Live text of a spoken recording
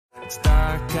It's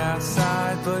dark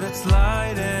outside, but it's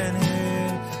light in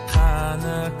here.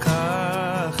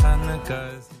 Chanuka,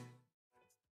 Chanuka.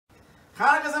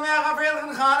 Chanuka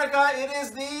Sameach, Chanuka. It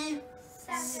is the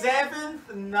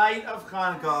 7th night of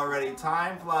Chanuka already.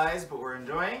 Time flies, but we're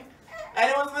enjoying. And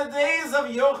it was the days of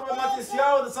Yochanan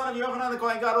Matisyahu, the son of Yochanan the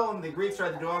Kohen Gadol, and the Greeks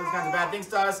tried to do all these kinds of bad things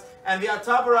to us. And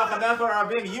v'ata b'rachamecha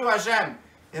rabim, you Hashem,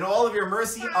 in all of your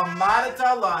mercy,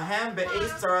 amadata lahem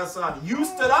be'eis tzarasam. You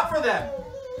stood up for them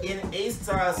in eis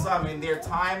tzarasam, in their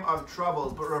time of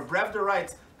troubles. But Rav Brevda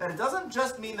writes that it doesn't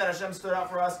just mean that Hashem stood up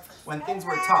for us when things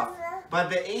were tough, but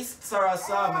be'eis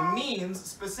tzarasam means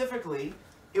specifically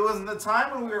it was in the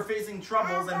time when we were facing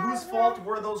troubles, and whose fault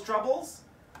were those troubles?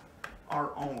 Our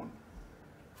own.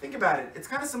 Think about it. It's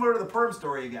kind of similar to the Purim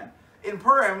story again. In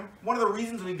Purim, one of the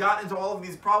reasons we got into all of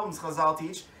these problems, Chazal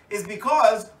teach, is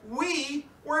because we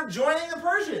were joining the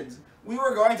Persians. We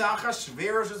were going to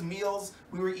Achashverosh's meals,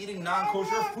 we were eating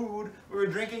non-kosher food, we were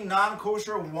drinking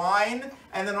non-kosher wine,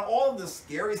 and then all of the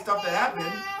scary stuff that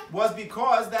happened was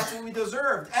because that's what we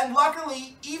deserved. And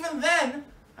luckily, even then,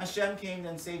 Hashem came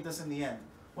and saved us in the end.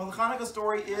 Well, the Chanuka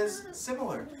story is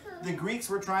similar. The Greeks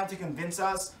were trying to convince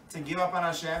us to give up on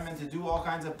Hashem and to do all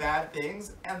kinds of bad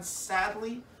things, and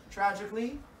sadly,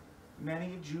 tragically,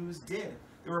 many Jews did.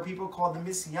 There were people called the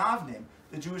Misyavnim,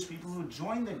 the Jewish people who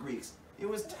joined the Greeks. It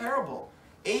was terrible.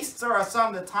 Eis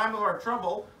tzarasam, the time of our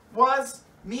trouble, was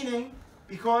meaning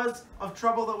because of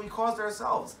trouble that we caused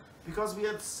ourselves, because we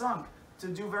had sunk to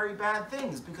do very bad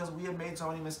things, because we had made so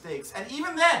many mistakes. And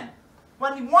even then,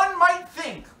 when one might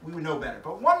think, we would know better,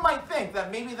 but one might think that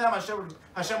maybe then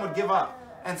Hashem would give up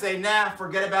and say, nah,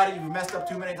 forget about it, you've messed up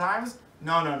too many times.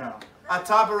 No, no, no.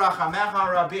 Ata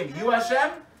b'rachamecha rabim. You,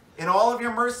 Hashem, in all of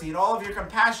your mercy, in all of your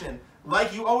compassion,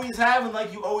 like you always have and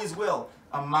like you always will,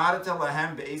 amadata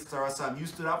lahem be'eis tzarasam. You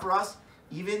stood up for us,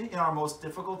 even in our most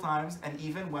difficult times, and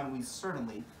even when we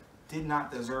certainly did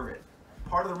not deserve it.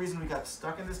 Part of the reason we got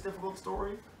stuck in this difficult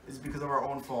story is because of our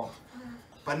own fault.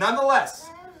 But nonetheless,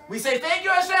 we say, thank you,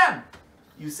 Hashem!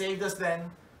 You saved us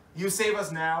then, you save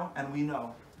us now, and we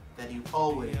know that you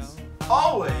always,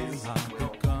 always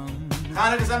will.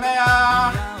 Chanuka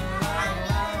Sameach!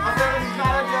 Happy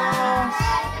Chanuka!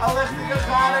 Alechtika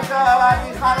Chanuka!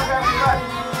 Happy Chanuka, everybody!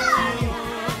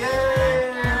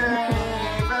 Yay!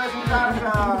 Finish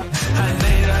Chanuka!